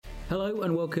Hello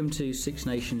and welcome to Six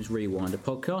Nations Rewind, a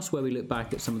podcast where we look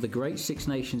back at some of the great Six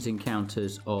Nations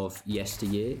encounters of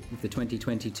yesteryear. With the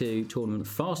 2022 tournament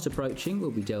fast approaching,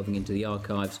 we'll be delving into the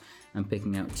archives and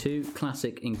picking out two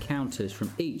classic encounters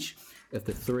from each of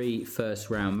the three first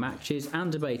round matches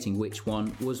and debating which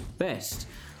one was best.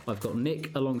 I've got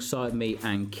Nick alongside me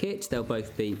and Kit. They'll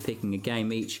both be picking a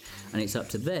game each, and it's up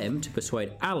to them to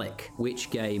persuade Alec which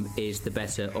game is the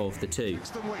better of the two. Here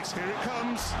it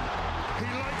comes. He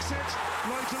likes it.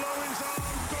 Nigel Owens' arm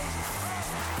goes.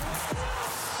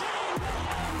 Shane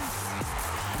Williams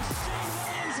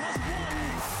has won the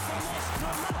most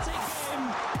dramatic game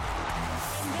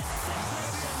in this Six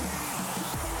Nations.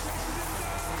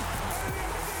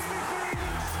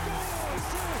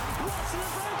 What's the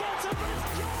get to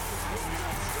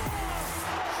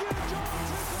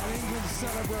England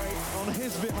celebrate on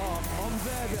his behalf, on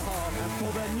their behalf, and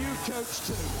for their new coach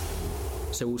too.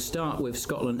 So we'll start with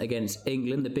Scotland against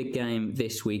England, the big game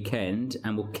this weekend,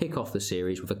 and we'll kick off the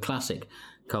series with a classic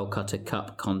Calcutta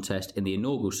Cup contest in the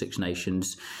inaugural Six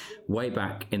Nations way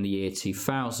back in the year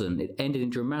 2000. It ended in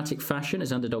dramatic fashion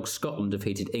as underdog Scotland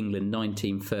defeated England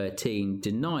 1913,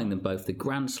 denying them both the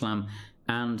Grand Slam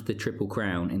and the Triple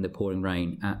Crown in the pouring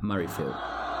rain at Murrayfield.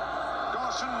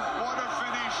 Dawson, what a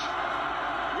finish.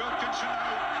 Wilkinson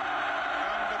out,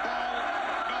 and the ball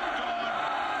knocked on.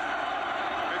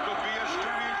 It'll be as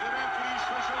steady as the referee's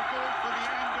whistle go for the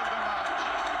end of the match.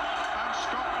 And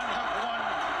Scotland have won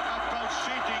a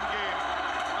pulsating game.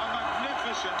 A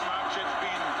magnificent match it's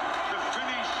been. The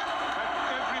finish had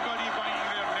everybody biting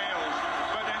their nails.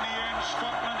 But in the end,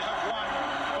 Scotland have won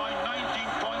by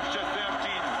 19 points to 13.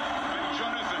 And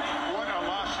Jonathan, what a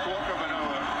last quarter of an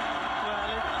hour.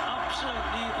 Well,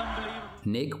 absolutely unbelievable.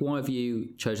 Nick, why have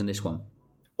you chosen this one?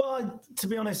 Well, to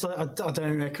be honest, I don't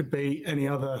think there could be any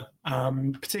other,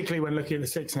 particularly when looking at the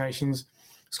Six Nations.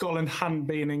 Scotland hadn't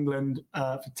beaten England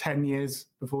for 10 years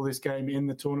before this game in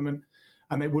the tournament,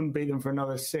 and they wouldn't beat them for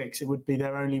another 6. It would be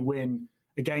their only win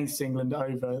against England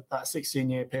over that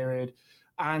 16-year period.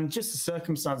 And just the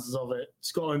circumstances of it,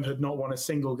 Scotland had not won a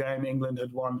single game. England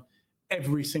had won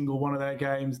every single one of their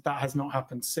games. That has not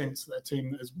happened since. Their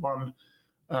team that has won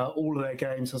all of their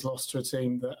games has lost to a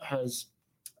team that has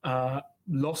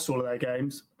lost all of their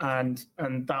games, and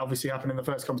that obviously happened in the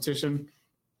first competition.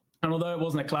 And although it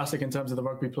wasn't a classic in terms of the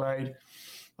rugby played,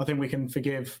 I think we can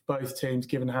forgive both teams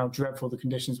given how dreadful the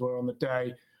conditions were on the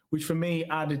day, which for me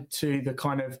added to the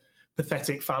kind of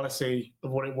pathetic fallacy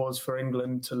of what it was for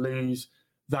England to lose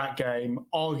that game,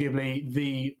 arguably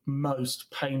the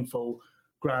most painful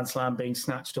Grand Slam being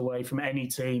snatched away from any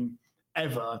team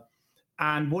ever.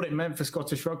 And what it meant for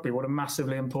Scottish rugby, what a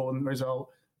massively important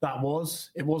result that was.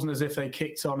 It wasn't as if they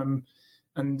kicked on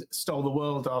and stole the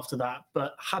world after that.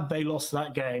 But had they lost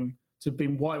that game to have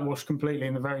been whitewashed completely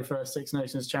in the very first Six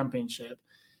Nations Championship,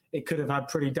 it could have had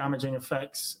pretty damaging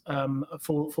effects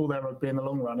for their rugby in the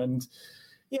long run. And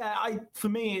yeah, for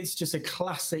me, it's just a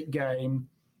classic game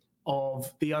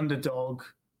of the underdog,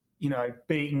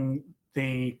 beating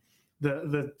the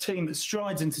team that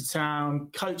strides into town,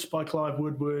 coached by Clive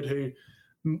Woodward, who,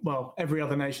 well, every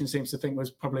other nation seems to think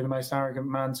was probably the most arrogant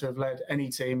man to have led any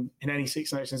team in any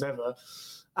Six Nations ever.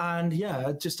 And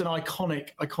yeah, just an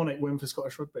iconic win for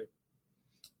Scottish rugby.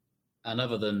 And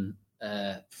other than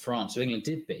France, who England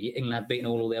did beat, England had beaten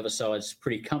all the other sides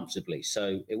pretty comfortably.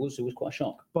 So it was quite a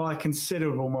shock. By a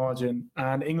considerable margin.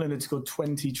 And England had scored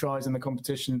 20 tries in the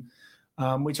competition,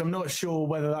 which I'm not sure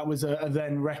whether that was a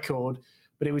then record,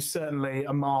 but it was certainly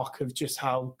a mark of just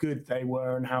how good they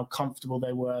were and how comfortable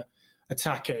they were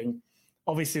attacking.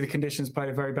 Obviously, the conditions played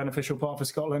a very beneficial part for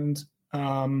Scotland,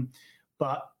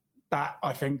 but that,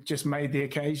 I think, just made the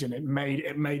occasion. It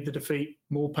made the defeat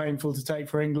more painful to take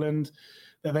for England,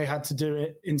 that they had to do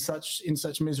it in such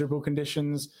miserable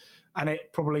conditions, and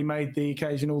it probably made the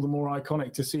occasion all the more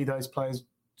iconic to see those players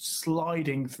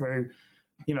sliding through,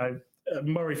 a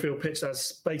Murrayfield pitch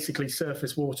that's basically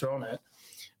surface water on it.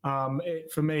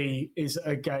 It, for me, is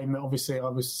a game that obviously I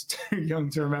was too young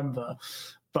to remember,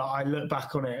 but I look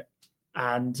back on it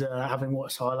and having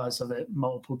watched highlights of it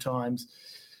multiple times,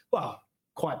 well,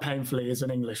 quite painfully as an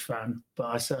English fan, but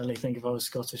I certainly think if I was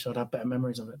Scottish, I'd have better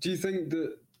memories of it. Do you think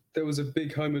that there was a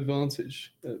big home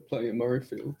advantage playing at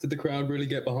Murrayfield? Did the crowd really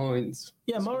get behind?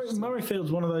 Yeah,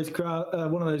 Murrayfield's one of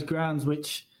those grounds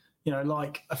which,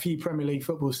 like a few Premier League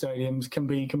football stadiums, can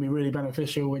be really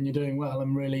beneficial when you're doing well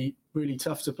and really, really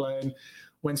tough to play in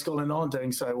when Scotland aren't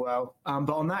doing so well.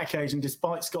 But on that occasion,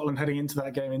 despite Scotland heading into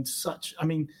that game in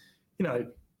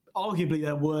arguably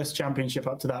their worst championship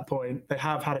up to that point, they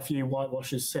have had a few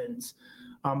whitewashes since.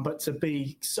 But to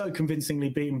be so convincingly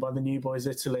beaten by the new boys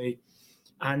Italy,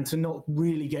 and to not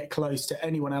really get close to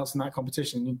anyone else in that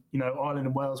competition. Ireland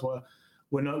and Wales were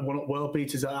not world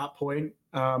beaters at that point.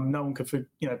 No one could,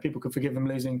 people could forgive them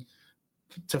losing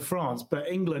to France, but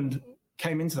England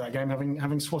came into that game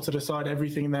having swatted aside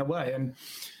everything in their way, and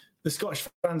the Scottish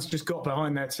fans just got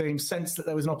behind their team, sensed that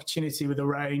there was an opportunity with the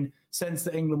rain, sensed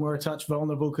that England were a touch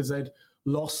vulnerable because they'd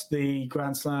lost the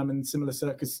Grand Slam in similar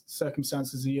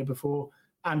circumstances the year before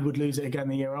and would lose it again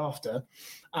the year after.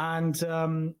 And,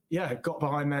 got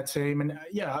behind their team. And,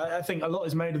 I think a lot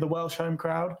is made of the Welsh home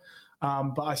crowd,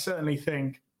 but I certainly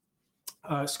think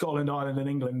Scotland, Ireland and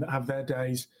England have their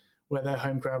days where their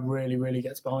home crowd really, really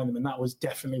gets behind them, and that was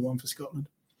definitely one for Scotland.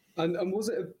 And was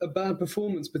it a bad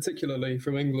performance, particularly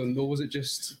from England, or was it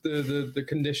just the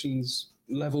conditions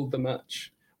levelled the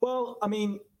match? Well, I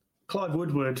mean, Clive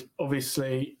Woodward,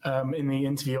 obviously, in the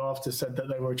interview after, said that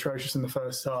they were atrocious in the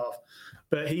first half,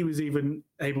 but he was even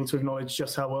able to acknowledge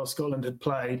just how well Scotland had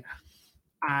played.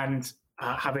 And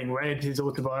having read his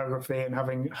autobiography and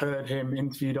having heard him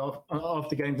interviewed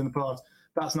after games in the past,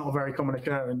 that's not a very common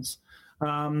occurrence.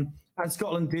 And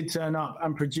Scotland did turn up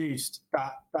and produced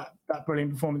that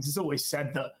brilliant performance. It's always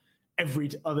said that every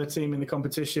other team in the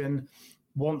competition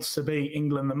wants to beat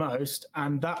England the most,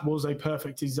 and that was a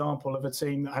perfect example of a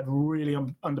team that had really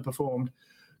underperformed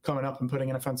coming up and putting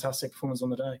in a fantastic performance on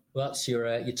the day. Well, that's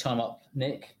your time up,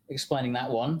 Nick, explaining that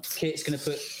one. Kit's going to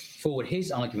put forward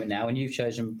his argument now, and you've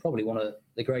chosen probably one of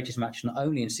the greatest matches, not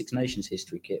only in Six Nations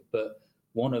history, Kit, but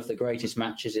one of the greatest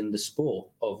matches in the sport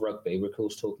of rugby. We're, of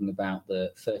course, talking about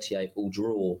the 38-all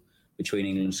draw between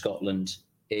England and Scotland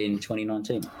in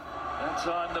 2019. That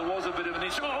time there was a bit of an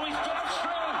issue. Oh, he's got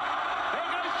through!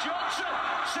 Here goes Johnson!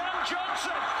 Sam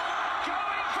Johnson!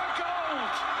 Going for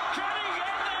gold! Can he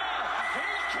get there?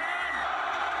 He can!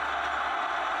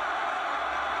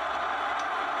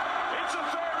 It's a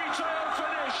fairy tale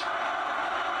finish!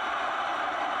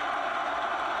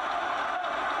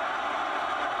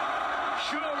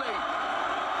 Surely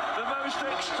the most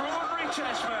extraordinary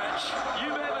test match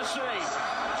you've ever seen.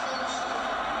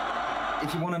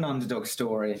 If you want an underdog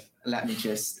story, let me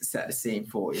just set the scene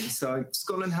for you. So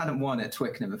Scotland hadn't won at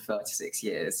Twickenham in 36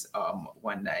 years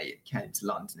when they came to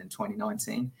London in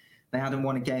 2019. They hadn't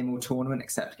won a game or tournament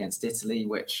except against Italy,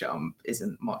 which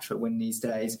isn't much of a win these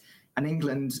days. And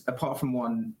England, apart from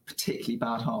one particularly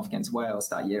bad half against Wales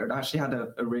that year, had actually had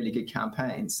a really good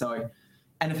campaign. So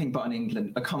anything but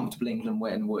a comfortable England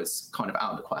win was kind of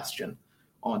out of the question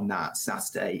on that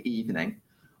Saturday evening.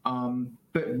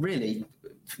 But really,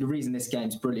 the reason this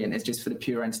game's brilliant is just for the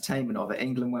pure entertainment of it.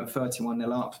 England went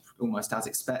 31-0 up, almost as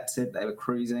expected. They were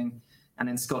cruising. And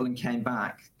then Scotland came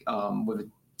back with a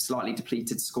slightly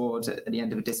depleted squad at the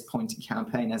end of a disappointing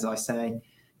campaign, as I say.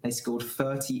 They scored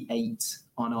 38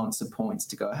 unanswered points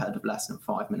to go ahead with less than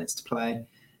 5 minutes to play.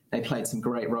 They played some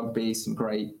great rugby, some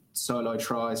great solo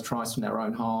tries from their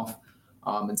own half.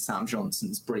 And Sam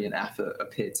Johnson's brilliant effort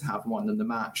appeared to have won them the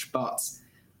match. But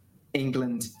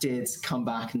England did come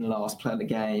back in the last play of the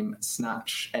game,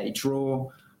 snatch a draw,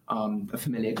 a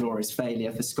familiar glorious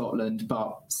failure for Scotland,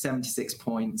 but 76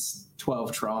 points,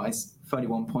 12 tries,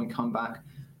 31-point comeback.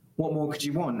 What more could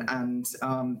you want? And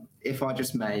if I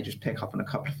just pick up on a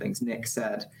couple of things Nick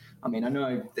said. I mean, I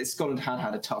know that Scotland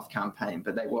had a tough campaign,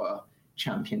 but they were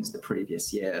champions the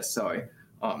previous year, so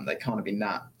they can't have been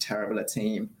that terrible a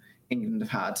team. England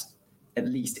have had at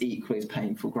least equally as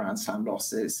painful Grand Slam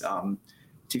losses.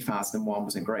 2001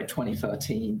 wasn't great.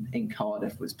 2013 in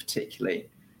Cardiff was particularly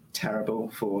terrible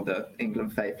for the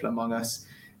England faithful among us.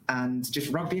 And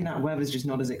just rugby in that weather is just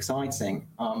not as exciting.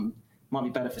 Might be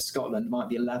better for Scotland, might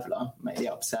be a leveller, make the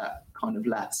upset kind of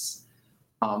less,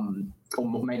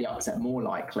 or maybe the upset more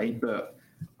likely, but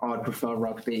I'd prefer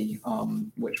rugby,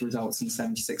 which results in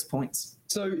 76 points.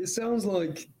 So it sounds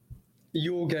like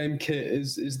your game, Kit,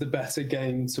 is the better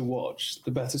game to watch,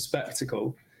 the better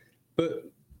spectacle.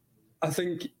 But I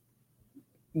think,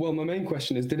 well, my main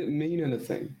question is, did it mean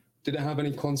anything? Did it have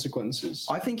any consequences?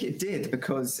 I think it did,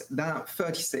 because that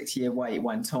 36-year wait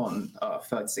went on,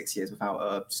 36 years without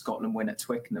a Scotland win at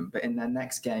Twickenham. But in their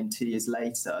next game, 2 years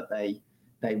later,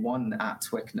 they won at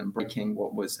Twickenham, breaking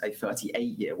what was a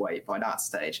 38-year wait by that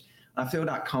stage. I feel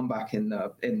that comeback in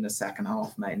the second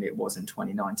half, mainly it was in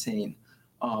 2019,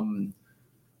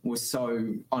 was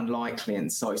so unlikely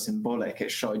and so symbolic.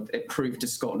 It proved to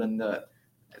Scotland that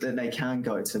they can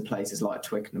go to places like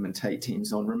Twickenham and take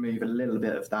teams on, remove a little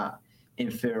bit of that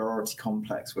inferiority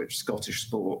complex which Scottish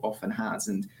sport often has.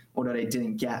 And although they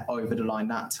didn't get over the line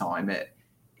that time, it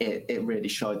really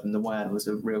showed them the way and was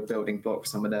a real building block for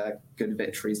some of their good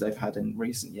victories they've had in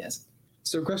recent years.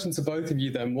 So a question to both of you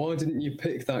then, why didn't you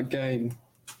pick that game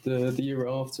the year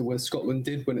after where Scotland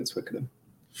did win at Twickenham?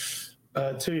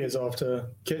 2 years after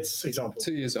Kit's example.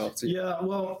 2 years after. Yeah,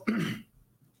 well,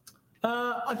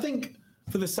 I think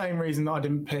for the same reason that I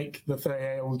didn't pick the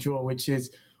 38-all draw, which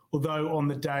is, although on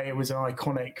the day it was an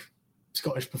iconic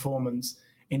Scottish performance,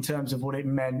 in terms of what it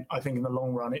meant, I think in the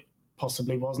long run it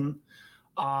possibly wasn't.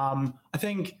 I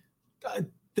think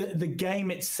the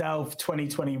game itself,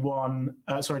 2021,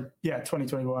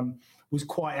 was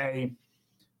quite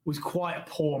a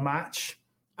poor match.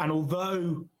 And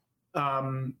although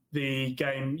the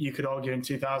game, you could argue, in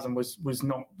 2000 was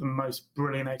not the most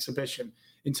brilliant exhibition,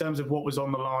 in terms of what was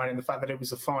on the line and the fact that it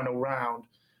was the final round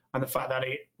and the fact that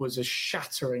it was a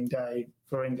shattering day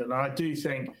for England. And I do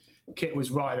think Kit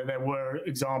was right that there were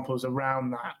examples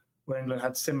around that where England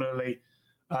had similarly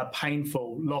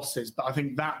painful losses. But I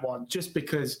think that one, just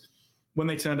because when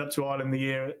they turned up to Ireland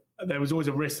there was always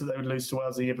a risk that they would lose to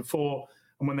Wales the year before.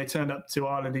 And when they turned up to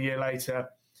Ireland a year later,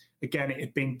 again,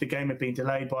 the game had been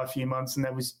delayed by a few months, and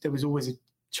there was always a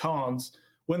chance.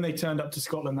 When they turned up to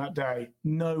Scotland that day,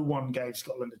 no one gave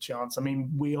Scotland a chance. I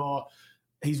mean,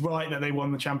 he's right that they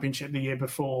won the championship the year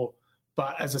before,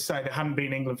 but as I say, they hadn't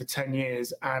been England for 10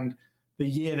 years, and the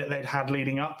year that they'd had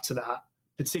leading up to that,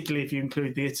 particularly if you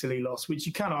include the Italy loss, which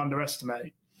you cannot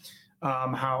underestimate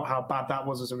how bad that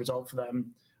was as a result for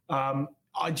them.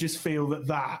 I just feel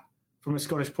that from a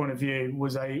Scottish point of view,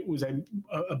 was a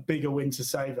bigger win to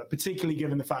savour, particularly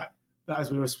given the fact that,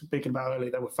 as we were speaking about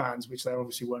earlier, there were fans, which there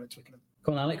obviously weren't at Twickenham.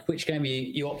 Come on, Alec, which game are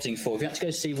you opting for? If you had to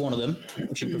go see one of them,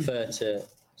 would you prefer to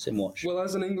sit and watch? Well,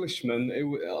 as an Englishman,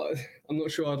 I'm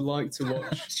not sure I'd like to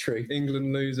watch true.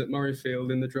 England lose at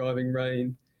Murrayfield in the driving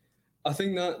rain. I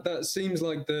think that seems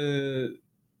like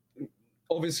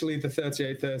obviously the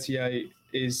 38-38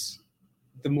 is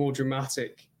the more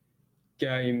dramatic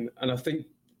game, and I think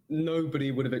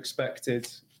nobody would have expected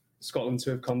Scotland to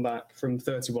have come back from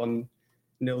 31-0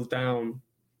 down.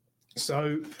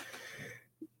 So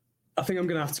I think I'm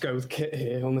going to have to go with Kit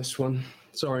here on this one.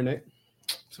 Sorry, Nick.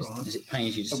 Does it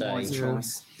pain you to say?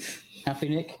 Choice. Happy,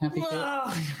 Nick? Happy, Kit?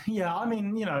 Yeah. I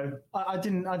mean, I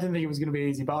didn't think it was going to be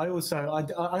easy, but I also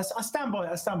I stand by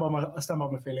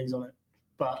my feelings on it.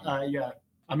 But yeah,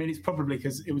 I mean, it's probably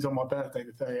because it was on my birthday,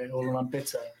 the 38-all, and I'm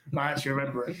bitter. And I actually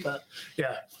remember it. But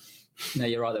yeah. No,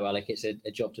 you're right though, Alec. It's a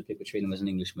job to pick between them as an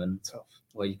Englishman. Tough.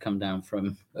 Where you come down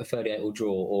from a 38-all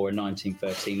draw or a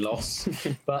 1913 loss.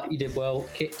 But you did well.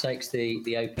 Kit takes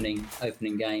the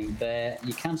opening game there.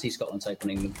 You can see Scotland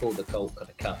taking England for the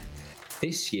Kolkata Cup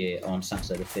this year on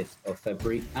Saturday the 5th of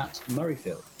February at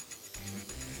Murrayfield.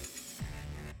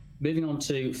 Moving on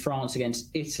to France against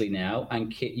Italy now,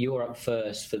 and Kit, you're up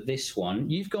first for this one.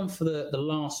 You've gone for the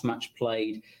last match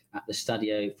played at the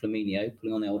Stadio Flaminio,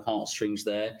 pulling on the old heartstrings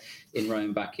there in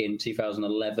Rome back in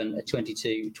 2011, a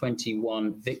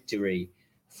 22-21 victory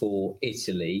for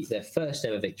Italy, their first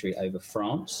ever victory over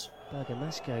France.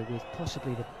 Bergamasco with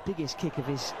possibly the biggest kick of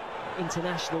his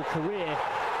international career,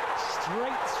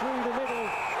 straight through the middle.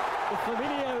 The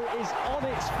Flaminio is on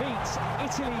its feet.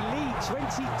 Italy lead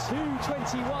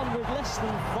 22-21 with less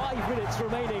than 5 minutes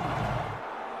remaining.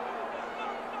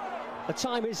 The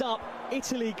time is up.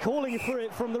 Italy calling for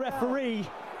it from the referee.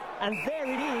 And there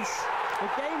it is. The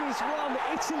game is won.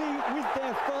 Italy with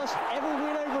their first ever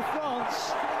win over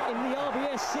France in the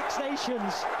RBS Six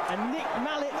Nations. And Nick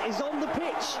Mallet is on the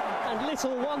pitch. And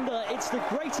little wonder, it's the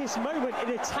greatest moment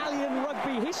in Italian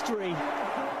rugby history.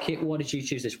 Kit, why did you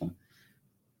choose this one?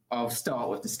 I'll start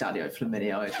with the Stadio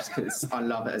Flaminio just because I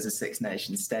love it as a Six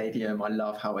Nations stadium. I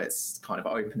love how it's kind of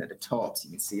open at the top, so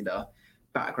you can see the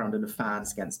background of the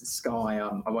fans against the sky.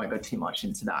 I won't go too much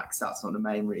into that because that's not the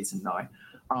main reason, no.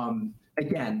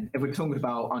 Again, if we're talking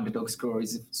about underdog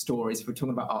stories, if we're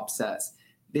talking about upsets,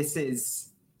 this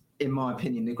is, in my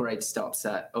opinion, the greatest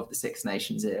upset of the Six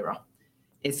Nations era.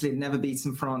 Italy had never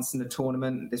beaten France in the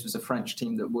tournament. This was a French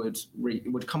team that would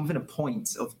come within a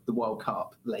point of the World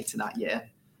Cup later that year.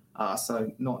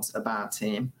 So not a bad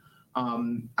team.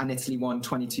 And Italy won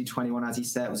 22-21, as he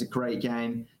said. It was a great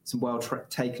game. Some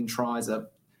well-taken tries, a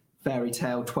fairy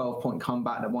tale 12-point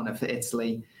comeback that won it for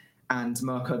Italy. And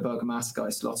Mirko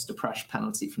Bergamasco slotted a pressure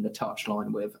penalty from the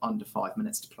touchline with under 5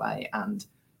 minutes to play. And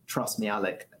trust me,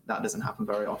 Alec, that doesn't happen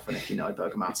very often if you know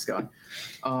Bergamasco.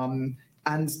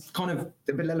 And kind of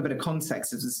a little bit of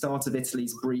context, it was the start of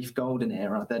Italy's brief golden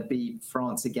era. They'd beat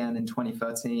France again in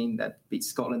 2013. They'd beat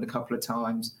Scotland a couple of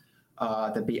times.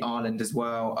 They'd beat Ireland as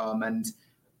well. And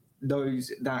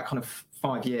that kind of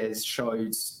 5 years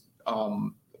showed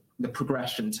the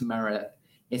progression to merit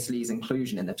Italy's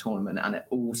inclusion in the tournament. And it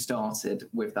all started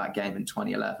with that game in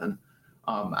 2011.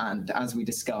 And as we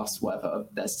discussed whether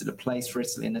there's still a place for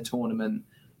Italy in the tournament,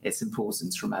 it's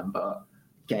important to remember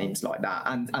games like that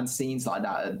and scenes like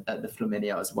that at the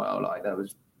Flaminio as well. Like, there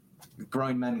was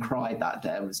grown men cried that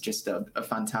day. It was just a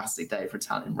fantastic day for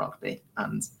Italian rugby,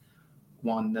 and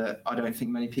one that I don't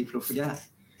think many people will forget.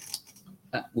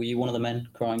 Were you one of the men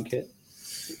crying, Kit?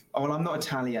 Oh, well, I'm not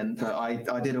Italian, but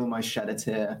I did almost shed a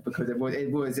tear, because it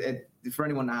was for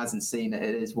anyone that hasn't seen it,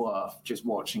 it is worth just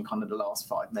watching kind of the last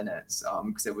 5 minutes,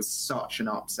 because it was such an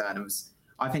upset.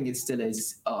 I think it still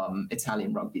is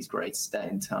Italian rugby's greatest day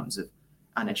in terms of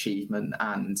an achievement,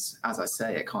 and as I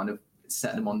say, it kind of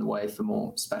set them on the way for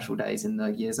more special days in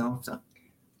the years after.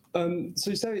 So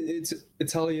you say it's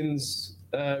Italians'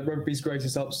 rugby's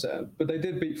greatest upset, but they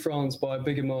did beat France by a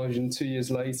bigger margin 2 years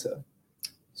later.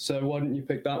 So why didn't you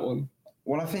pick that one?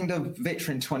 Well, I think the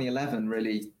victory in 2011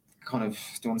 really kind of,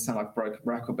 don't want to sound like a broken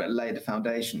record, but laid the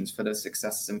foundations for the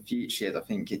successes in future years. I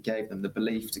think it gave them the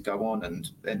belief to go on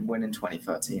and win in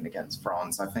 2013 against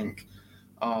France. I think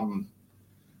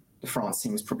the France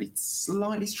team was probably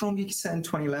slightly stronger, you could say, in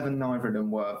 2011. Neither of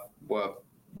them were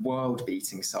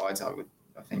world-beating sides, I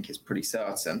think is pretty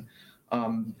certain.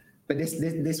 But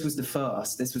this was the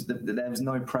first. There was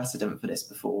no precedent for this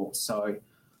before. So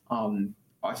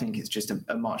I think it's just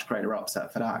a much greater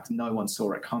upset for that. No one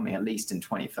saw it coming, at least in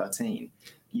 2013.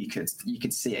 You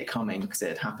could see it coming because it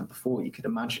had happened before. You could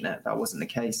imagine it. That wasn't the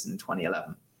case in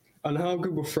 2011. And how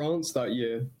good were France that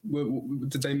year?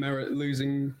 Did they merit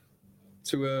losing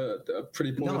to a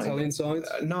pretty poor Italian side?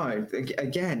 No.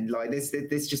 Again, like this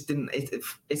just didn't.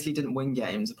 Italy didn't win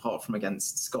games apart from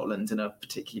against Scotland and a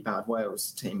particularly bad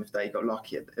Wales team if they got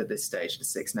lucky at this stage of the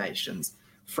Six Nations.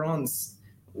 France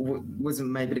wasn't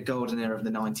maybe the golden era of the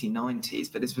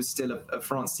 1990s, but this was still a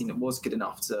France team that was good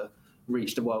enough to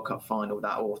reach the World Cup final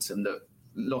that autumn, that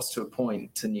lost to a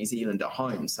point to New Zealand at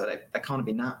home. So they can't have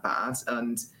been that bad.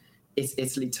 And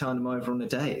Italy turned them over on the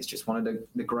day. It's just one of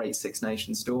the great Six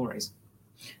Nations stories.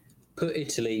 Put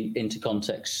Italy into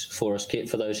context for us, Kit,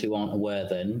 for those who aren't aware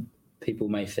then. People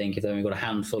may think if they've only got a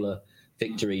handful of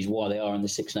victories, why they are in the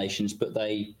Six Nations, but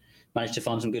they managed to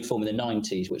find some good form in the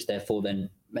 90s, which therefore then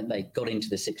meant they got into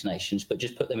the Six Nations, but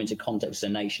just put them into context as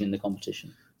a nation in the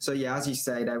competition. So, yeah, as you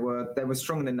say, they were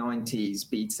strong in the 90s,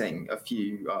 beating a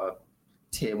few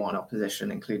Tier 1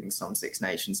 opposition, including some Six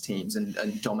Nations teams,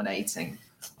 and dominating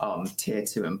Tier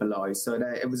 2 and below. So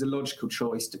it was a logical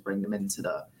choice to bring them into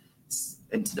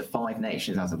the Five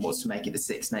Nations, as it was to make it the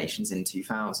Six Nations in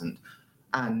 2000.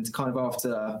 And kind of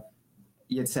after,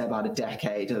 you'd say, about a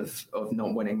decade of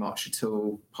not winning much at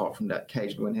all, apart from that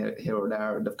occasional win here or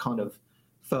there, the kind of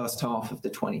first half of the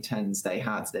 2010s, they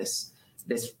had this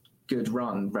good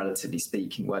run, relatively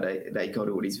speaking, where they got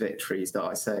all these victories that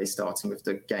I say, starting with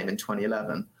the game in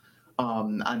 2011.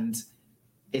 And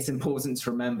it's important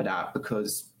to remember that,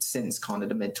 because since kind of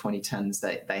the mid-2010s,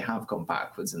 they have gone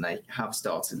backwards and they have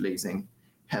started losing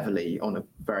heavily on a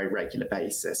very regular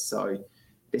basis. So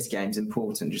this game's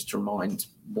important just to remind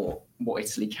what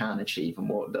Italy can achieve and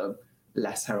what the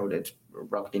less heralded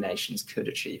rugby nations could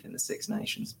achieve in the Six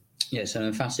Nations. Yeah, so an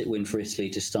emphatic win for Italy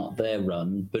to start their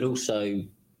run, but also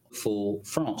for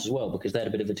France as well, because they had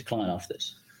a bit of a decline after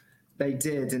this. They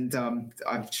did, and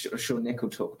I'm sure Nick will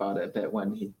talk about it a bit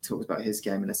when he talks about his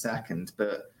game in a second,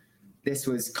 but this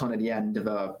was kind of the end of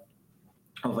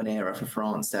an era for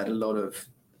France. They had a lot of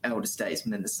elder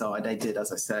statesmen in the side. They did,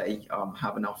 as I say,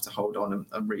 have enough to hold on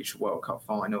and reach a World Cup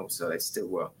final, so they still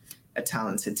were a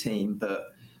talented team,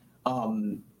 but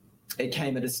it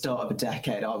came at the start of a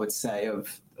decade, I would say,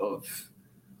 of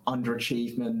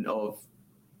underachievement, of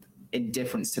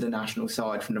indifference to the national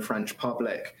side from the French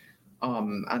public,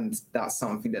 and that's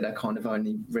something that they're kind of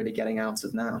only really getting out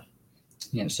of now.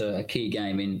 Yeah, so a key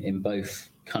game in both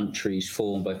countries'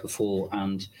 form, both before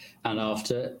and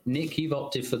after. Nick, you've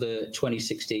opted for the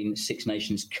 2016 Six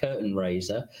Nations curtain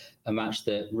raiser, a match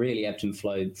that really ebbed and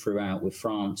flowed throughout, with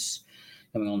France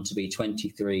coming on to be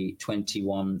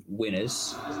 23-21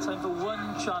 winners. It's time for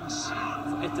one chance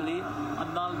for Italy,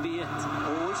 and that'll be it.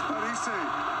 Oh, it's Parisi.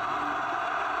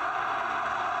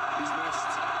 He's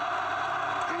missed.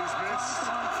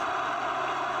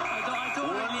 I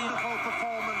don't really... Wonderful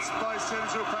performance by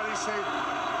Sergio Parisi.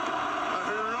 A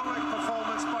heroic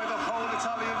performance by the whole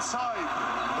Italian side.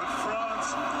 But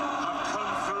France have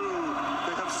come through.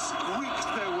 They have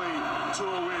squeaked their way to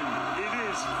a win. It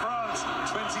is France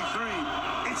 23,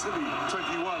 Italy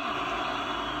 21.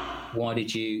 Why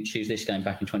did you choose this game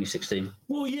back in 2016?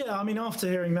 Well, yeah, I mean, after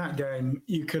hearing that game,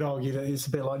 you could argue that it's a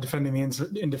bit like defending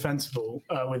the indefensible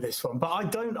with this one. But I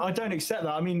don't accept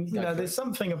that. I mean, you know, there's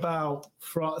something about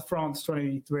France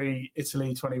 23,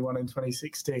 Italy 21 in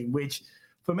 2016, which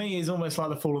for me is almost like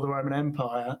the fall of the Roman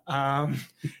Empire.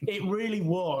 It really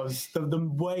was the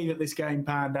way that this game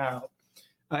panned out.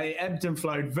 It ebbed and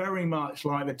flowed very much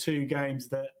like the two games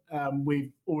that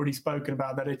we've already spoken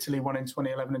about that Italy won in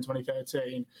 2011 and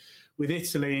 2013. With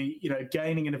Italy,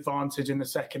 gaining an advantage in the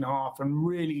second half and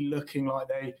really looking like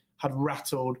they had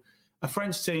rattled a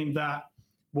French team that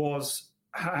was,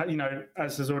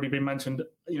 as has already been mentioned,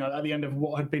 at the end of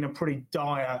what had been a pretty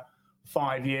dire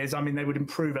 5 years. I mean, they would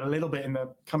improve a little bit in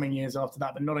the coming years after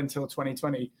that, but not until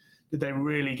 2020 did they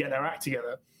really get their act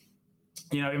together.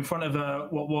 In front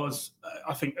of what was,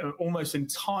 I think, almost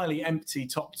entirely empty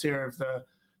top tier of the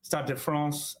Stade de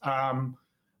France,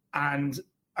 and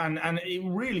it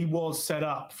really was set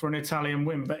up for an Italian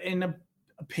win, but in a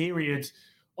period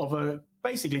of a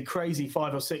basically crazy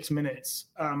 5 or 6 minutes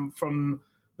from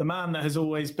the man that has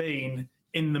always been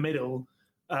in the middle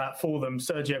for them,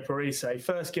 Sergio Parise,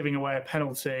 first giving away a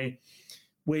penalty,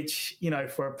 which,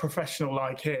 for a professional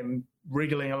like him,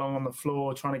 wriggling along on the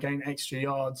floor, trying to gain extra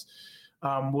yards,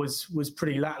 was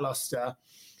pretty lackluster.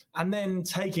 And then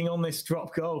taking on this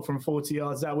drop goal from 40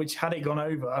 yards out, which had it gone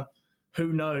over,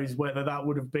 who knows whether that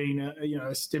would have been,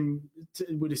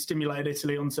 would have stimulated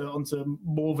Italy onto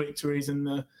more victories in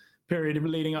the period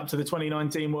leading up to the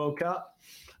 2019 World Cup.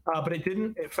 But it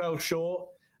didn't. It fell short.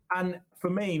 And for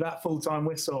me, that full-time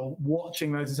whistle,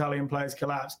 watching those Italian players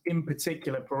collapse, in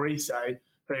particular Parise,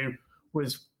 who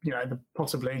was,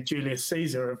 possibly Julius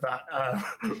Caesar of that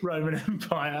Roman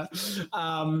Empire,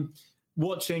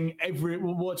 watching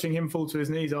him fall to his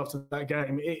knees after that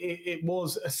game, it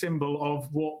was a symbol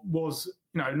of what was,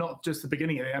 not just the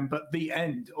beginning of the end, but the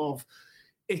end of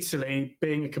Italy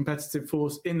being a competitive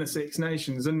force in the Six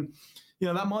Nations. And,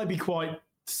 that might be quite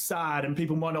sad and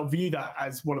people might not view that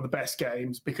as one of the best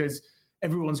games because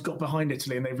everyone's got behind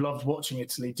Italy and they've loved watching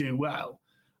Italy do well.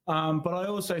 But I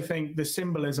also think the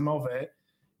symbolism of it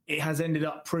has ended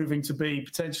up proving to be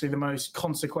potentially the most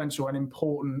consequential and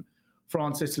important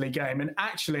France-Italy game. And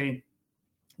actually,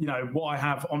 what I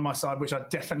have on my side, which I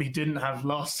definitely didn't have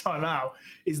last time out,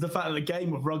 is the fact that the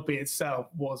game of rugby itself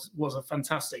was a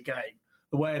fantastic game.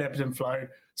 The way it ebbed and flowed,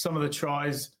 some of the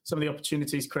tries, some of the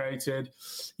opportunities created.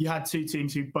 You had two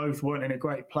teams who both weren't in a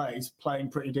great place,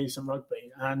 playing pretty decent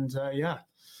rugby. And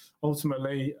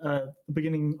ultimately, the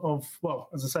beginning of,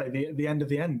 as I say, the end of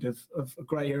the end of a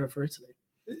great era for Italy.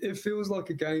 It feels like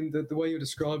a game that the way you're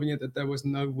describing it, that there was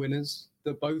no winners,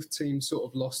 that both teams sort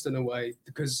of lost in a way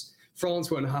because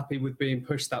France weren't happy with being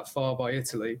pushed that far by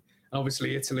Italy.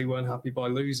 Obviously, Italy weren't happy by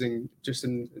losing just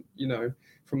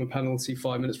from a penalty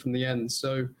 5 minutes from the end.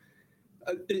 So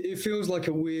it feels like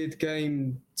a weird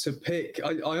game to pick.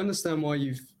 I understand why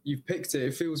you've picked it.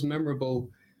 It feels memorable,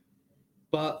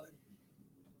 but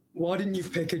why didn't you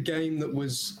pick a game that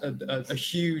was a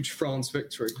huge France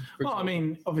victory? Well, I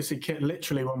mean, obviously, Kit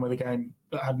literally won with a game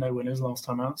that had no winners last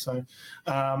time out. So,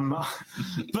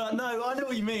 but no, I know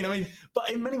what you mean. I mean, but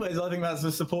in many ways, I think that's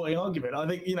a supporting argument. I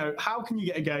think, how can you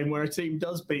get a game where a team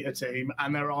does beat a team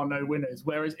and there are no winners?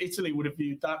 Whereas Italy would have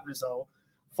viewed that result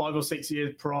 5 or 6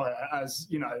 years prior as,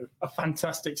 a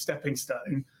fantastic stepping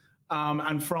stone.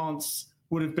 And France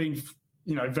would have been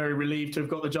very relieved to have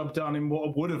got the job done in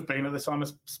what would have been at the time a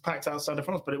packed outside of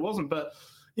France, but it wasn't. But,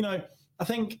 I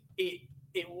think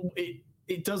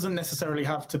it doesn't necessarily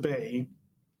have to be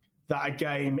that a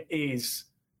game is,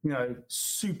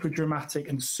 super dramatic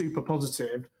and super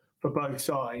positive for both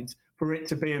sides for it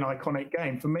to be an iconic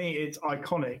game. For me, it's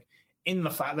iconic in the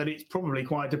fact that it's probably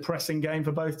quite a depressing game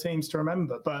for both teams to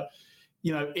remember. But,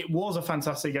 it was a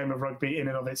fantastic game of rugby in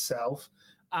and of itself.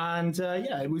 And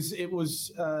it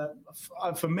was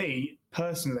for me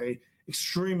personally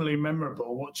extremely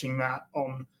memorable watching that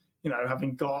on,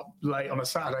 having got late on a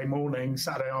Saturday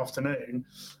afternoon.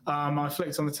 I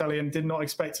flicked on the telly and did not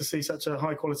expect to see such a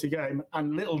high quality game.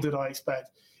 And little did I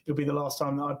expect it would be the last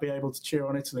time that I'd be able to cheer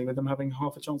on Italy with them having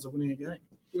half a chance of winning a game.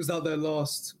 Was that their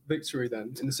last victory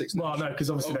then in the Six Nations? Well, no,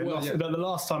 because obviously they lost. Yeah. But the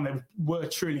last time they were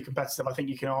truly competitive, I think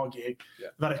you can argue. Yeah.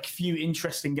 They've had a few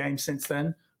interesting games since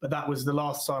then. But that was the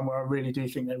last time where I really do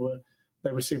think they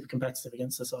were super competitive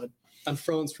against the side. And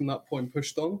France from that point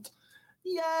pushed on?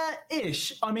 Yeah,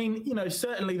 ish. I mean,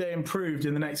 certainly they improved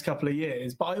in the next couple of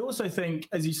years. But I also think,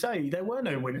 as you say, there were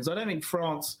no winners. I don't think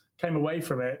France came away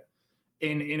from it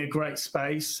in a great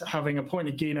space, having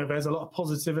appointed Guy Novès, a lot of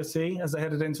positivity as they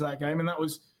headed into that game. And that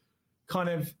was kind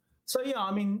of... So, yeah,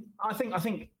 I mean, I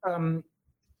think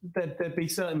there'd be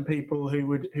certain people who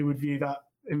would view that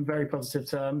in very positive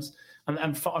terms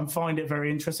and find it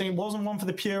very interesting. It wasn't one for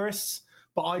the purists,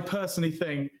 but I personally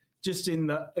think just in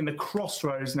the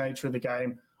crossroads nature of the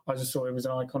game, I just thought it was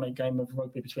an iconic game of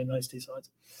rugby between those two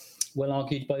sides. Well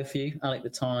argued, both of you. Alec, the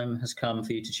time has come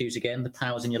for you to choose again. The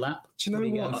power's in your lap. Do you know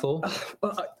what? What are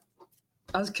you going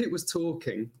for? As Kit was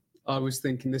talking, I was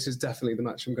thinking this is definitely the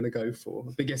match I'm going to go for.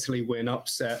 A big Italy win,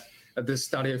 upset at the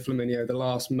Stadio Flaminio, the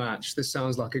last match. This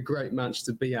sounds like a great match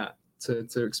to be at,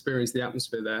 to experience the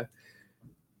atmosphere there.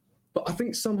 But I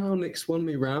think somehow Nick's won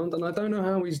me round, and I don't know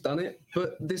how he's done it,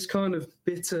 but this kind of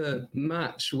bitter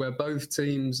match where both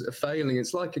teams are failing,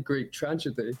 it's like a Greek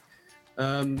tragedy.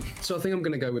 So I think I'm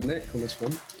going to go with Nick on this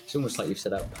one. It's almost like you've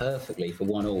set up perfectly for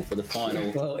 1-1 for the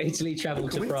final. Well, Italy travel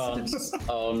to France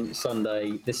on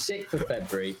Sunday, the 6th of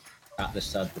February at the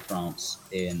Stade de France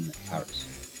in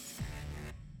Paris.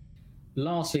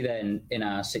 Lastly then, in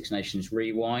our Six Nations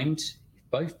Rewind,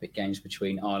 both picked games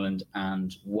between Ireland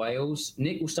and Wales.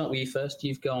 Nick, we'll start with you first.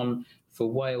 You've gone for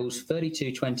Wales'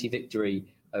 32-20 victory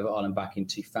over Ireland back in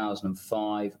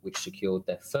 2005, which secured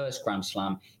their first Grand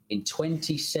Slam in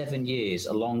 27 years,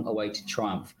 a long-awaited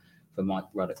triumph for Mike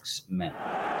Ruddock's men.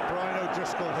 Brian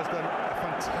O'Driscoll has done a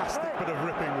fantastic bit of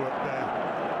ripping work there.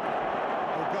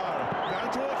 O'Gara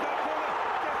down towards that corner.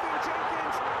 Gethin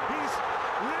Jenkins. He's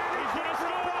really going to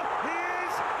score. He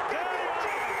is. Gethin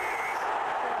Jenkins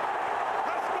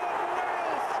has scored for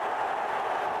Wales.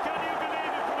 Can you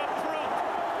believe it from up front?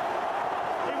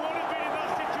 He won't have been in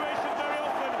that situation very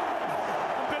often.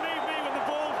 And believe me, when the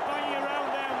ball's banging around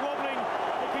there and wobbling,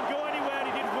 it can go anywhere.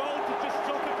 He did well to just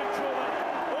soccer control that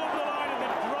over the line and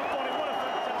then drop on it. What a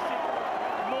fantastic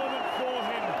moment for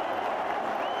him.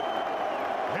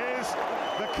 Here's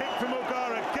the kick from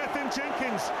O'Gara, Gethin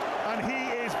Jenkins, and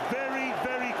he is very,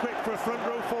 very quick for a front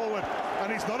row forward,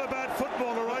 and he's not a bad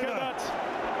footballer either. Look at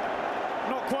that.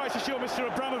 Not quite so sure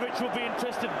Mr. Abramovich will be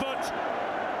interested, but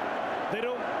they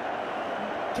don't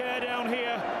care down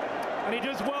here, and he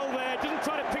does well there. Doesn't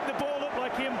try to pick the ball up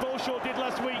like Ian Bolshaw did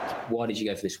last week. Why did you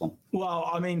go for this one? Well,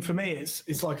 I mean, for me,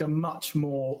 it's like a much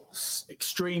more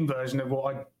extreme version of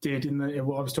what I did in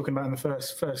what I was talking about in the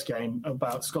first game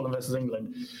about Scotland versus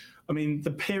England. I mean,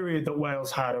 the period that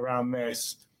Wales had around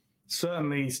this,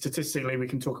 certainly statistically, we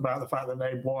can talk about the fact that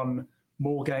they won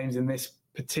more games in this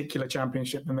particular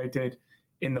championship than they did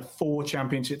in the 4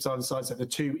 championships either side, so the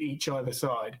 2 each either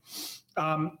side.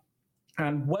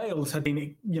 And Wales had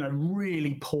been,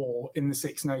 really poor in the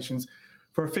Six Nations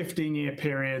for a 15-year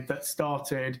period that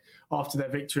started after their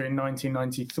victory in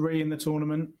 1993 in the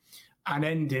tournament and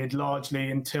ended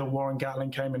largely until Warren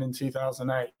Gatland came in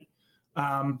 2008.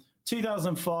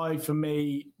 2005 for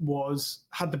me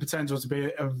had the potential to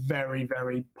be a very,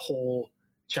 very poor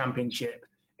championship.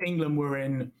 England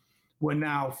were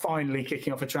now finally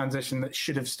kicking off a transition that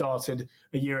should have started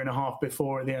a year and a half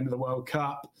before at the end of the World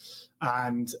Cup,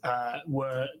 and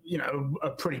were, a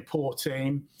pretty poor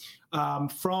team.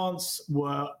 France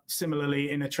were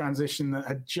similarly in a transition that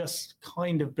had just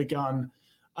kind of begun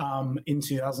in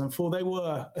 2004. They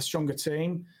were a stronger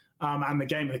team, and the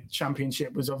game of the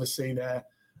championship was obviously their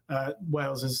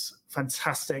Wales's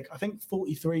fantastic, I think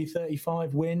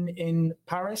 43-35 win in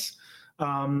Paris,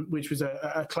 which was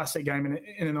a classic game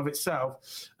in and of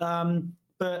itself.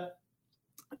 But,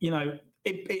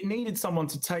 it needed someone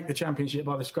to take the championship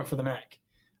by the scruff of the neck.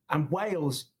 And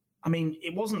Wales, I mean,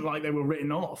 it wasn't like they were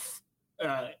written off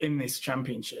in this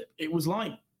championship. It was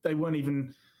like they weren't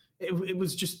even, it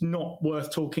was just not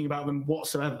worth talking about them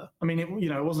whatsoever. I mean, it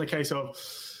wasn't a case of,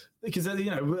 because,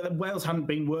 Wales hadn't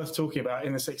been worth talking about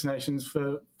in the Six Nations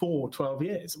for 12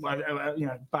 years,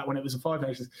 back when it was the Five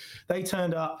Nations. They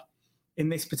turned up in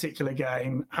this particular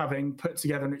game having put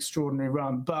together an extraordinary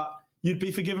run, but you'd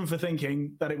be forgiven for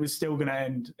thinking that it was still going to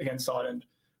end against Ireland.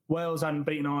 Wales hadn't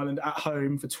beaten Ireland at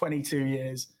home for 22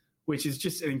 years, which is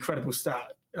just an incredible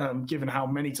stat, given how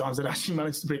many times they'd actually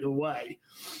managed to beat them away.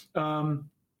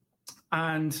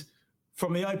 And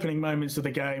from the opening moments of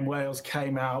the game, Wales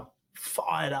came out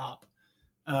fired up.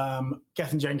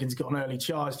 Gethin Jenkins got an early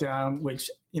charge down, which,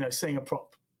 seeing a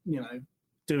prop,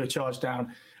 do a charge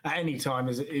down at any time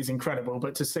is incredible.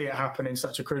 But to see it happen in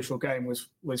such a crucial game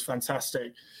was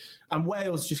fantastic. And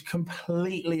Wales just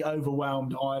completely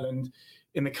overwhelmed Ireland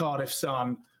in the Cardiff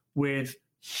Sun with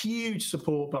huge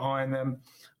support behind them.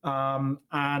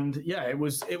 It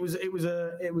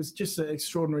was just an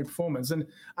extraordinary performance. And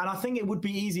I think it would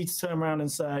be easy to turn around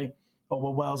and say, oh,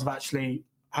 well, Wales have actually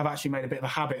made a bit of a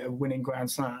habit of winning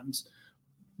Grand Slams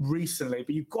recently.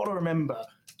 But you've got to remember,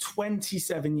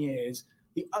 27 years,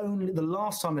 the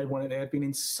last time they won it, they had been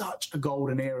in such a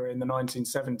golden era in the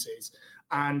 1970s.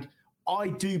 And I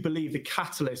do believe the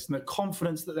catalyst and the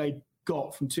confidence that they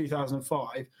got from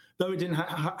 2005, though it didn't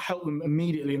help them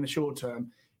immediately in the short term,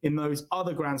 in those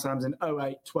other Grand Slams in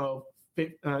 08, 12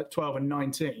 and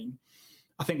 19,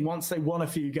 I think once they won a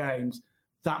few games,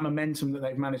 that momentum that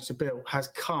they've managed to build has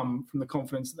come from the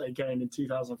confidence that they gained in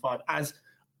 2005 as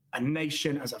a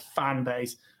nation, as a fan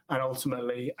base, and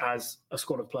ultimately as a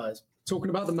squad of players. Talking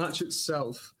about the match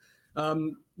itself,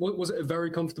 was it a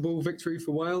very comfortable victory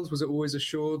for Wales? Was it always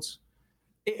assured?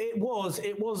 It was.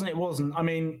 It wasn't. It wasn't. I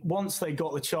mean, once they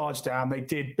got the charge down, they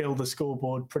did build the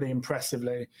scoreboard pretty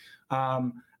impressively.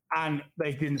 And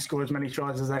they didn't score as many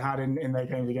tries as they had in their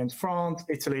games against France,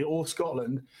 Italy, or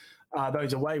Scotland,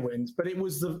 those away wins. But it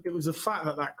was the fact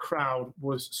that crowd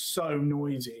was so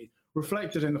noisy,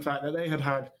 reflected in the fact that they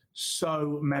had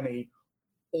so many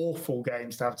awful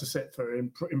games to have to sit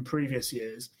through in previous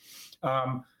years,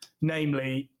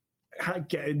 namely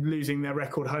losing their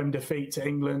record home defeat to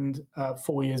England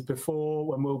 4 years before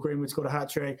when Will Greenwood scored a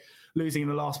hat-trick, losing in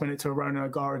the last minute to a Ronan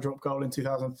O'Gara drop goal in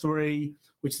 2003,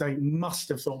 which they must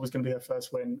have thought was going to be their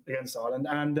first win against Ireland.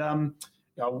 And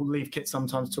we'll leave Kit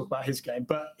sometimes to talk about his game.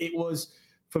 But it was,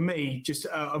 for me, just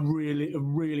a really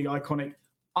iconic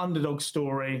underdog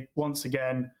story, once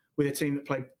again, with a team that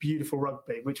played beautiful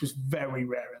rugby, which was very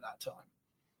rare at that time.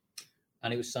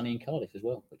 And it was sunny in Cardiff as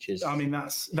well, which is... I mean,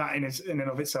 that in and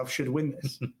of itself should win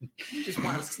this.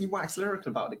 You wax lyrical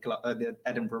about the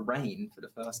Edinburgh rain for the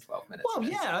first 12 minutes. Well,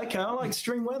 yeah, okay, I like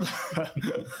extreme weather.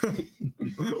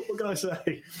 What can I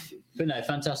say? But no,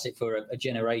 fantastic for a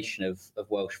generation of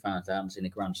Welsh fans that haven't seen a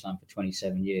Grand Slam for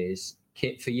 27 years.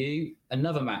 Kit, for you,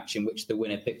 another match in which the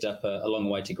winner picked up a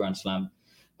long-awaited Grand Slam.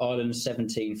 Ireland's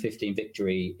 17-15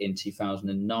 victory in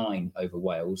 2009 over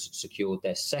Wales secured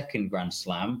their second Grand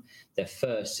Slam, their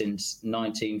first since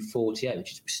 1948,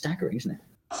 which is staggering, isn't it?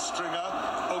 Stringer,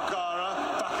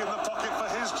 O'Gara, back in the pocket for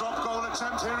his drop goal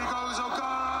attempt. Here he goes,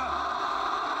 O'Gara.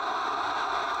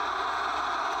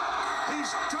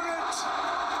 He's done it.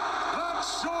 That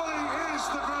surely is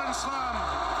the Grand Slam.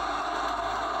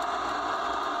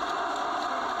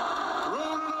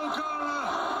 Ronan O'Gara,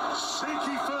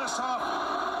 shaky first half,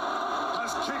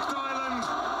 has kicked Ireland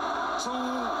to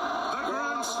the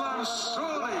Grand Slam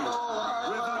surely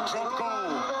with that drop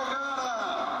goal.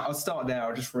 I'll start there.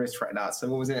 I'll just reiterate that. So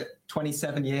what was it?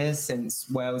 27 years since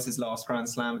Wales' last Grand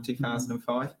Slam in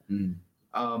 2005.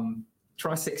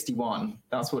 Try 61.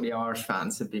 That's what the Irish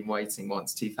fans had been waiting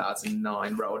once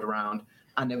 2009 rolled around,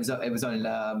 and it was only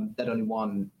they'd only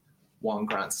won one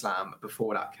Grand Slam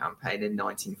before that campaign in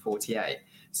 1948.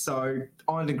 So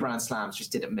Ireland Grand Slams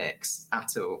just didn't mix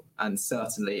at all, and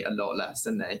certainly a lot less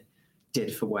than they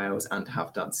did for Wales and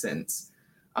have done since.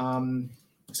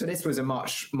 So this was a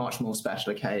much more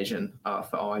special occasion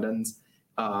for Ireland.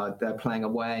 They're playing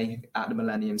away at the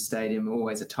Millennium Stadium,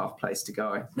 always a tough place to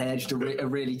go. They edged a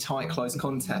really tight, close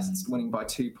contest, winning by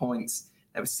 2 points.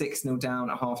 They were 6-0 down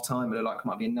at half-time. It looked like it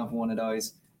might be another one of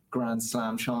those Grand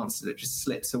Slam chances that just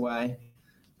slips away.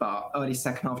 But early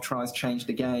second half tries changed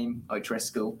the game.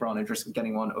 Brian O'Driscoll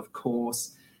getting one, of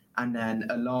course. And then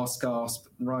a last gasp,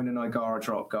 Ronan O'Gara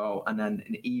drop goal, and then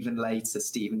an even later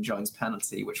Stephen Jones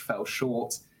penalty, which fell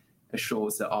short,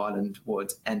 assures that Ireland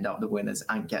would end up the winners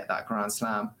and get that Grand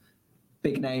Slam.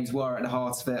 Big names were at the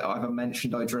heart of it. I've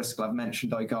mentioned O'Driscoll, I've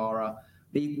mentioned O'Gara.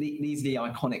 These are the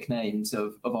iconic names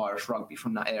of Irish rugby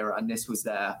from that era, and this was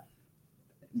their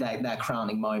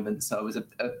crowning moment. So it was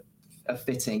a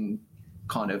fitting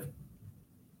kind of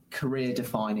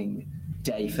career-defining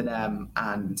day for them.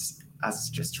 And as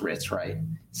just to reiterate,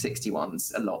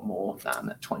 61's a lot more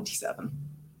than 27.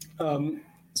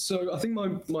 So I think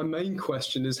my main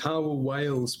question is, how were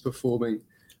Wales performing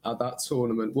at that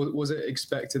tournament? Was it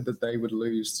expected that they would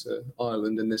lose to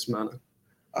Ireland in this manner?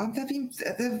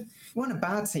 They weren't a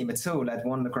bad team at all. They'd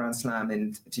won the Grand Slam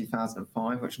in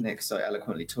 2005, which Nick so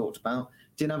eloquently talked about.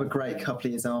 Didn't have a great couple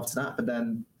of years after that, but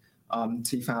then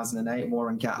 2008,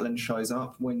 Warren Gatland shows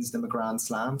up, wins them a Grand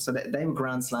Slam. So they were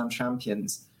Grand Slam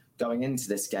champions going into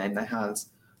this game. They had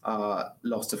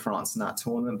lost to France in that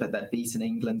tournament, but they'd beaten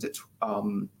England at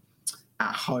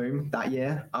home that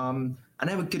year. And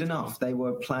they were good enough. They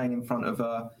were playing in front of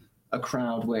a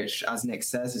crowd which, as Nick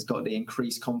says, has got the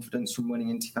increased confidence from winning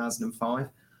in 2005.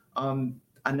 And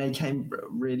they came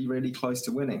really, really close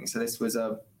to winning. So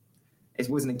it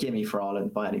wasn't a gimme for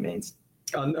Ireland by any means.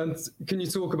 And can you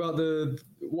talk about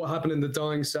what happened in the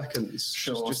dying seconds?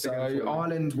 Sure. So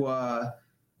Ireland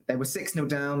they were 6-0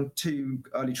 down, 2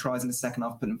 early tries in the second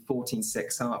half, put them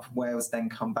 14-6 up. Wales then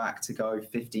come back to go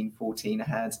 15-14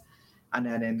 ahead. And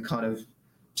then in kind of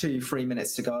 2-3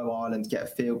 minutes to go, Ireland get a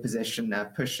field position.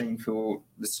 They're pushing for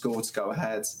the score to go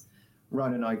ahead.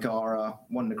 Ronan O'Gara,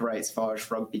 one of the greats of Irish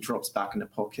rugby, drops back in the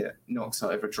pocket, knocks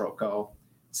over a drop goal,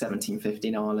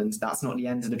 17-15 Ireland. That's not the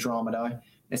end of the drama, though.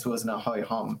 This wasn't a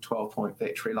ho-hum 12-point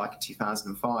victory like in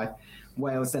 2005.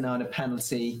 Wales then earned a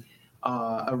penalty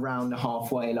around the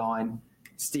halfway line.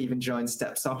 Stephen Jones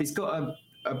steps up. He's got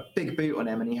a big boot on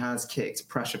him, and he has kicked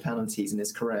pressure penalties in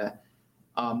his career.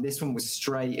 This one was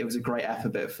straight. It was a great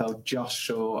effort, but it fell just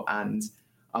short. And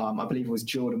I believe it was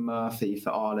Jordan Murphy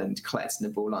for Ireland collecting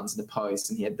the ball under the post,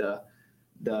 and he had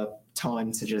the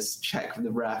time to just check with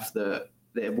the ref that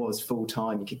it was full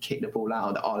time. You could kick the ball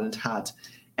out. That Ireland had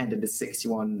ended the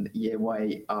 61-year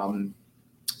wait.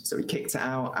 So he kicked it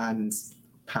out, and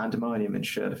pandemonium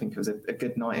ensued. I think it was a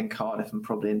good night in Cardiff and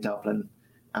probably in Dublin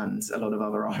and a lot of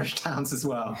other Irish towns as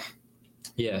well.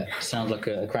 Yeah, sounds like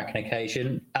a cracking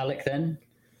occasion. Alec, then,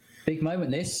 big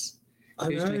moment this.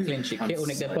 Who's going to clinch it? Kit or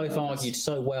Nick? They've both argued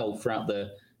so well throughout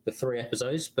the 3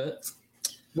 episodes, but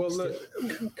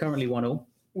look, currently 1-1.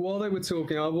 While they were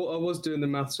talking, I was doing the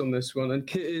maths on this one, and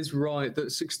Kit is right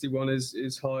that 61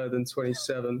 is higher than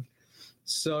 27.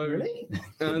 So, Really?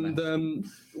 And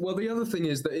the other thing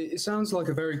is that it sounds like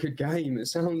a very good game. It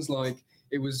sounds like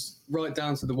it was right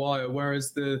down to the wire,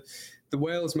 whereas the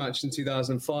Wales match in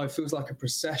 2005 feels like a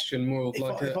procession, more of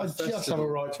If I just have a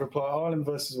right to reply, Ireland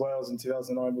versus Wales in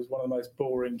 2009 was one of the most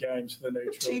boring games for the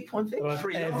neutral 2-point that I've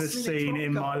victory, ever last minute seen drop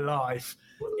in goal. my life.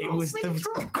 It was the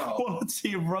Drop goal.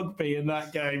 quality of rugby in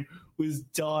that game was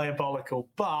diabolical.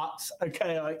 But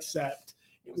okay, I accept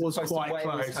it was Opposed to quite Wales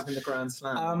close. having the Grand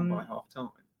Slam by half time.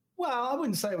 Well, I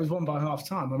wouldn't say it was won by half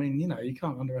time. I mean, you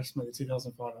can't underestimate the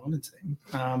 2005 Ireland team.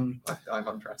 I've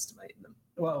underestimated them.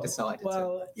 Well, Decided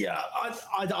yeah,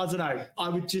 I don't know. I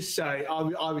would just say,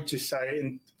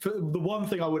 and for the one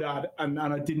thing I would add, and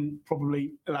I didn't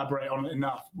probably elaborate on it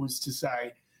enough, was to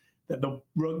say that the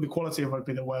quality of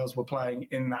rugby that Wales were playing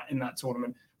in that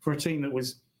tournament for a team that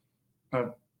was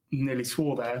nearly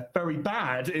swore there very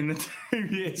bad in the 2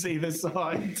 years either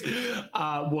side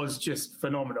was just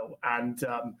phenomenal, and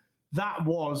that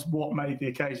was what made the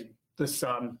occasion. The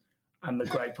sun and the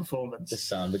great performance. The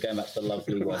sun. We're going back to the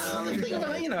lovely weather. You've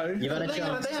had a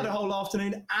chance. They had a whole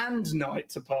afternoon and night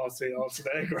to party after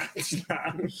their Grand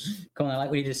Slam. Come on, Alec,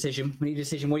 we need a decision. What are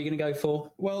you going to go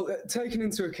for? Well, taking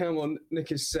into account what Nick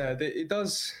has said, it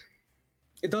does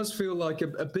feel like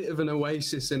a bit of an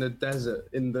oasis in a desert,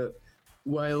 in that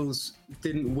Wales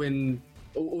didn't win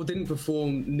or didn't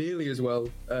perform nearly as well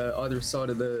either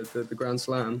side of the Grand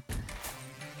Slam.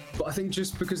 But I think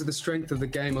just because of the strength of the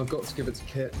game, I've got to give it to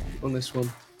Kit on this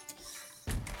one.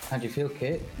 How do you feel,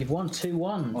 Kit? You've won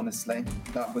 2-1. Honestly,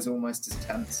 that was almost as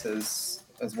tense as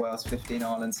Wales 15,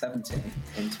 Ireland 17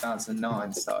 in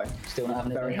 2009. So Still not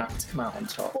having it very there. happy to come out on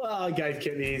top. Well, I gave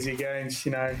Kit the easy games,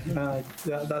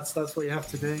 that's what you have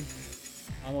to do.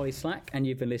 I'm Ollie Slack, and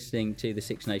you've been listening to the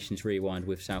Six Nations Rewind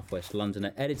with South West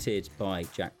Londoner, edited by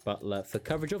Jack Butler. For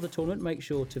coverage of the tournament, make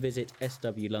sure to visit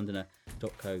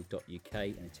swlondoner.co.uk.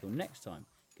 And until next time,